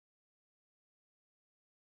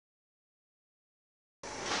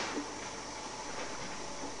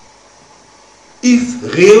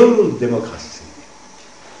if real democracy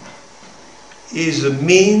is a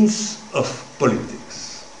means of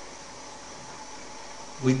politics,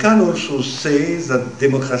 we can also say that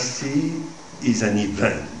democracy is an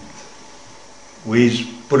event with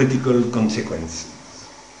political consequences.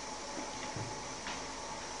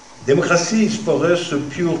 Democracy is for us a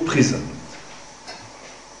pure present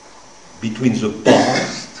between the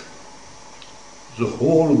past, the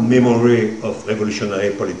whole memory of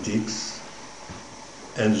revolutionary politics,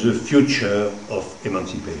 and the future of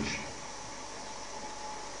emancipation.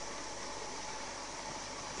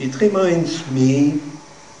 It reminds me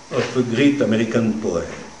of a great American poet,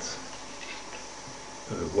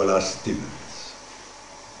 Wallace Stevens.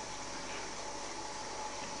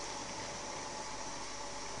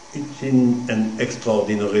 It's in an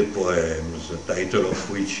extraordinary poem, the title of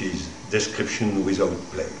which is Description Without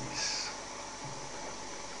Place.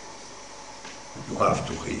 You have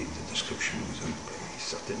to read the Description Without Place,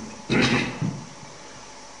 certainly.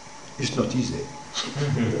 It's not easy.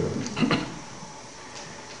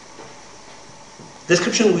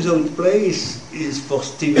 Description without place is for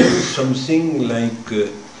Stevens something like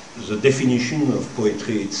the definition of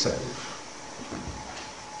poetry itself.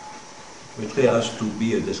 Poetry has to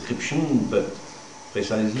be a description, but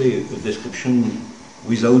precisely a description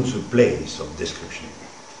without the place of description.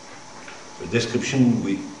 A description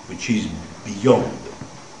which is beyond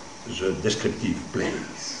the descriptive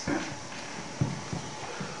place.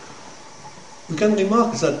 We can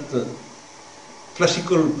remark that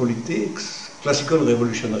classical politics, classical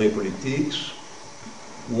revolutionary politics,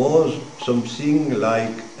 was something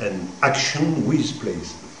like an action with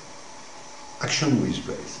places. Action with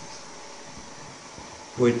places.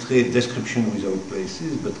 Poetry, description without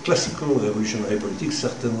places, but classical revolutionary politics,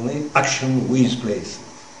 certainly action with places.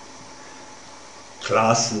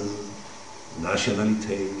 Classes,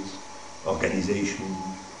 nationalities, organization,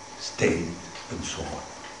 state, and so on.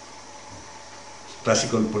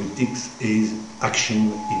 Classical politics is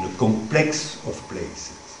action in a complex of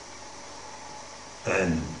places.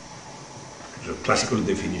 And the classical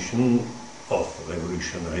definition of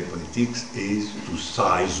revolutionary politics is to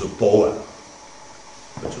seize the power.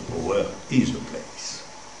 But the power is a place.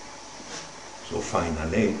 So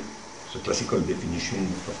finally, the classical definition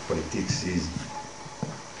of politics is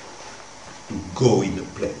to go in a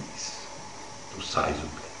place, to seize a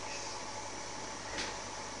place.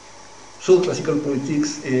 So classical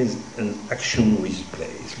politics is an action with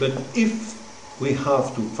place. But if we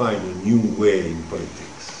have to find a new way in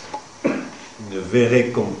politics, in a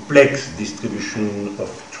very complex distribution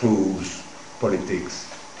of truths, politics,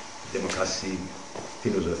 democracy,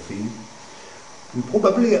 philosophy, we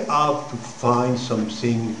probably have to find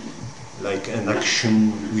something like an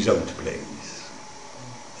action without place.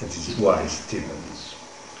 And this is why Stevens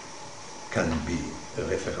can be a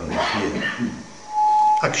reference here.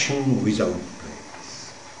 Action without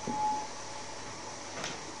place.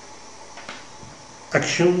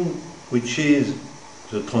 Action which is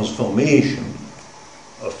the transformation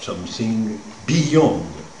of something beyond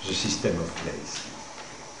the system of place.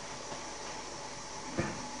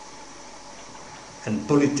 And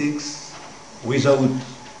politics without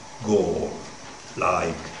goal,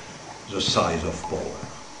 like the size of power.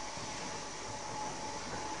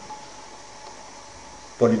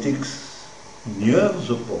 Politics near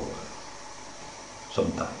the power,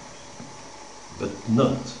 sometimes, but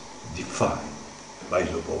not defined by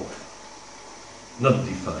the power, not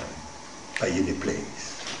defined by any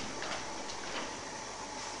place.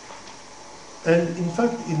 And in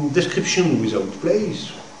fact, in Description Without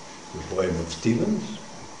Place, the poem of Stevens,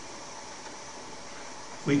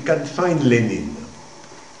 we can find Lenin.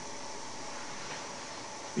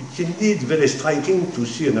 It's indeed very striking to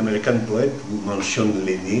see an American poet who mentioned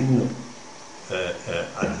Lenin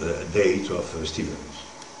at the date of Stevens.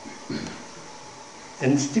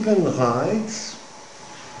 And Stevens writes,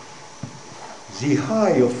 the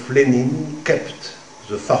eye of Lenin kept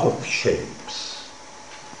the far-off shapes.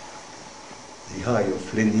 The eye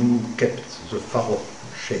of Lenin kept the far-off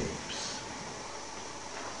shapes.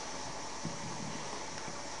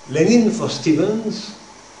 Lenin, for Stevens,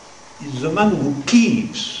 is the man who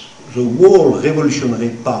keeps the whole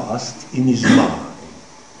revolutionary past in his mind,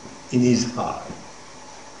 in his heart.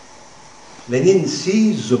 Lenin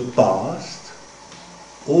sees the past,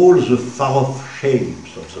 all the far-off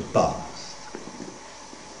shapes of the past.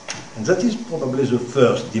 And that is probably the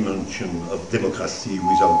first dimension of democracy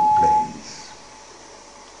without place.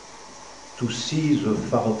 To see the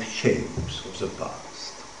far-off shapes of the past.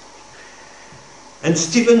 And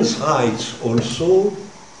Stevens writes also,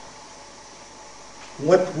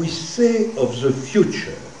 what we say of the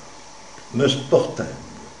future must portend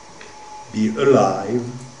be alive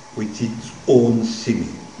with its own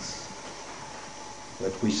seemings.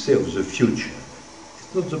 What we say of the future,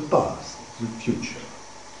 it's not the past, it's the future.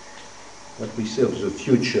 What we say of the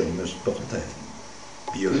future must portend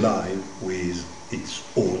be alive with its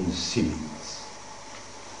own seemings.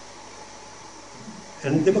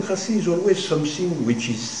 And democracy is always something which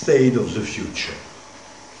is said of the future.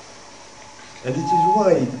 And it is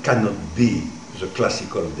why it cannot be the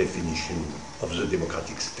classical definition of the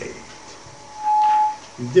democratic state.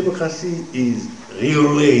 If democracy is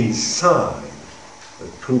really inside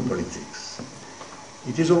true politics,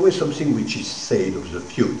 it is always something which is said of the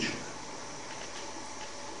future,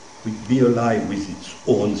 which be alive with its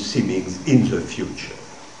own seemings in the future,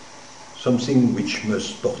 something which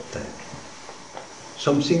must portend,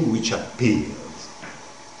 something which appears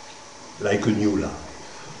like a new life.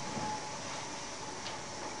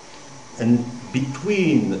 And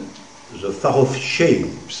between the far-off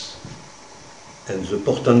shapes and the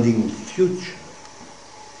portending future,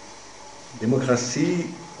 democracy,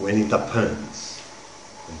 when it happens,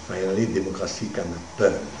 and finally democracy can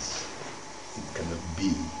happen, it cannot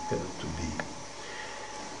be, cannot to be.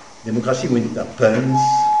 Democracy, when it happens,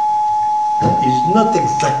 is not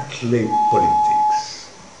exactly politics.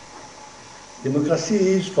 Democracy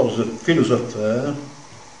is, for the philosopher,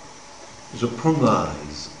 the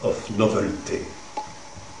promise of novelty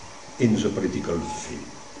in the political field.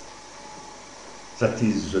 That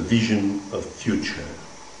is the vision of future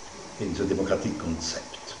in the democratic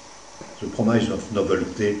concept, the promise of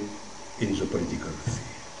novelty in the political field.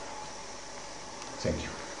 Thank you.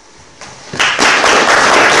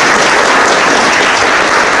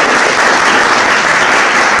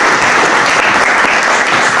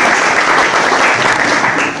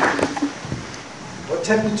 What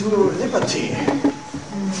happened to liberty?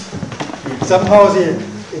 Somehow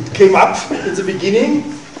it came up in the beginning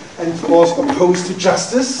and was opposed to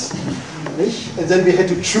justice. And then we had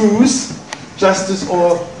to choose justice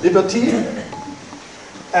or liberty.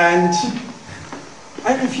 And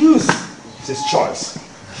I refuse this choice.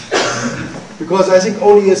 Because I think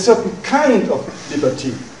only a certain kind of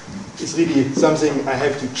liberty is really something I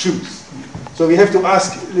have to choose. So we have to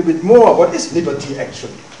ask a little bit more, what is liberty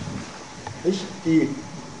actually? The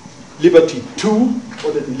liberty to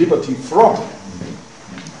or the liberty from?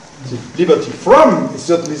 The liberty from is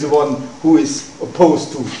certainly the one who is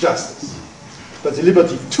opposed to justice. But the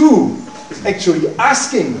liberty to is actually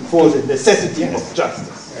asking for the necessity of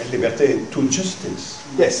justice. Liberté to justice.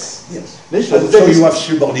 Yes. Yes. So you have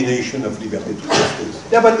subordination of liberty to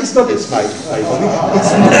justice. Yeah, but it's not. It's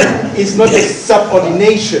not a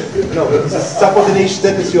subordination. No, it's a subordination.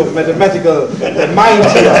 That is your mathematical mind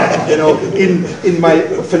here. You know, in my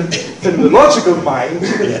phenomenological mind,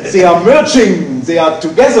 they are merging. They are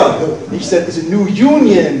together. That is a new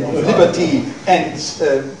union of liberty and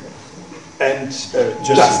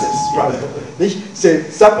justice. Right. The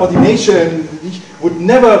subordination would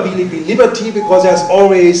never really be liberty because there's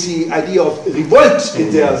always the idea of revolt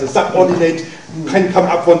in there. The subordinate can come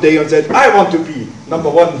up one day and say, I want to be number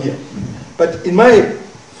one here. But in my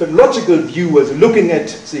phenomenological view, as looking at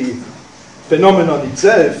the phenomenon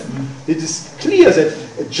itself, it is clear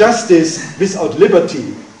that justice without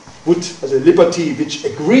liberty would, as a liberty which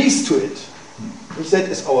agrees to it, that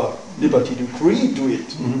is our liberty to agree to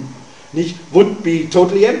it, would be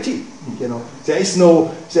totally empty. You know, there is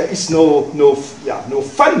no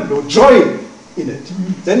fun, no joy in it.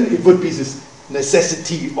 Then it would be this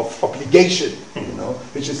necessity of obligation, you know,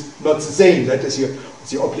 which is not the same. That is,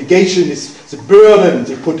 the obligation is the burden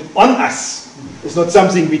they put on us. It's not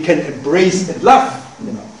something we can embrace and love.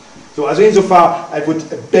 You know. So, also insofar, I would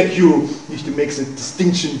beg you to make the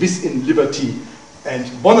distinction within liberty, and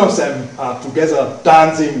one of them are together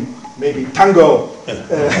dancing, maybe tango,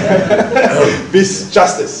 with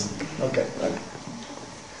justice. Okay.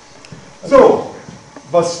 So,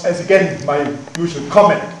 was as again my usual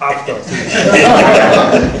comment after.